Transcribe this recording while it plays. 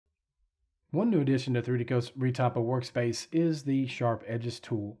One new addition to 3D Coat's Retopo Workspace is the Sharp Edges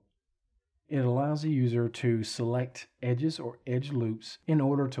tool. It allows the user to select edges or edge loops in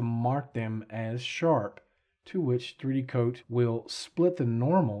order to mark them as sharp, to which 3D Coat will split the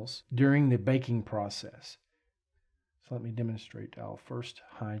normals during the baking process. So let me demonstrate. I'll first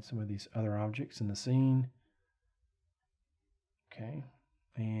hide some of these other objects in the scene. Okay,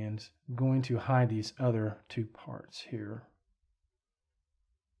 and I'm going to hide these other two parts here.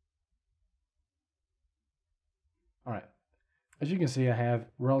 All right, as you can see, I have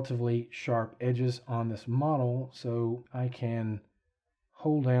relatively sharp edges on this model, so I can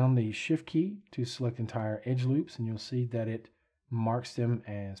hold down the Shift key to select entire edge loops, and you'll see that it marks them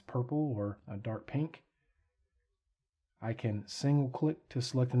as purple or a dark pink. I can single click to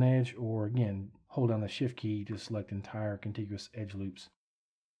select an edge, or again, hold down the Shift key to select entire contiguous edge loops.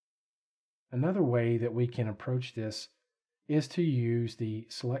 Another way that we can approach this is to use the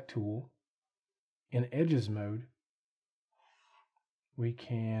Select tool in Edges mode. We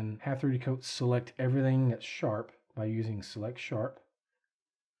can have 3D Coat select everything that's sharp by using Select Sharp.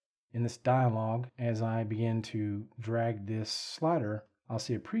 In this dialog, as I begin to drag this slider, I'll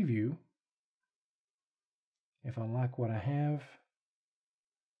see a preview. If I like what I have,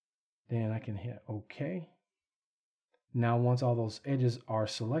 then I can hit OK. Now once all those edges are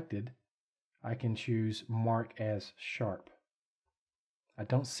selected, I can choose Mark as Sharp. I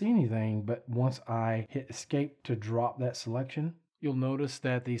don't see anything, but once I hit Escape to drop that selection, you'll notice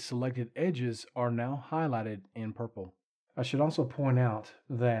that the selected edges are now highlighted in purple. I should also point out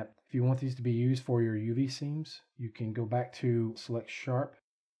that if you want these to be used for your UV seams, you can go back to Select Sharp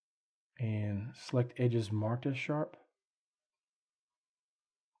and select edges marked as sharp.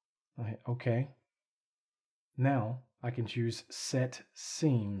 I hit OK. Now I can choose Set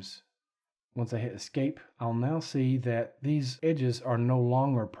Seams. Once I hit Escape, I'll now see that these edges are no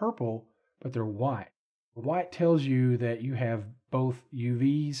longer purple, but they're white. White tells you that you have both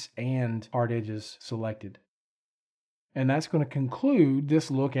UVs and hard edges selected. And that's going to conclude this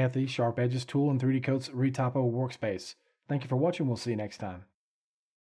look at the Sharp Edges tool in 3D Coat's Retopo Workspace. Thank you for watching. We'll see you next time.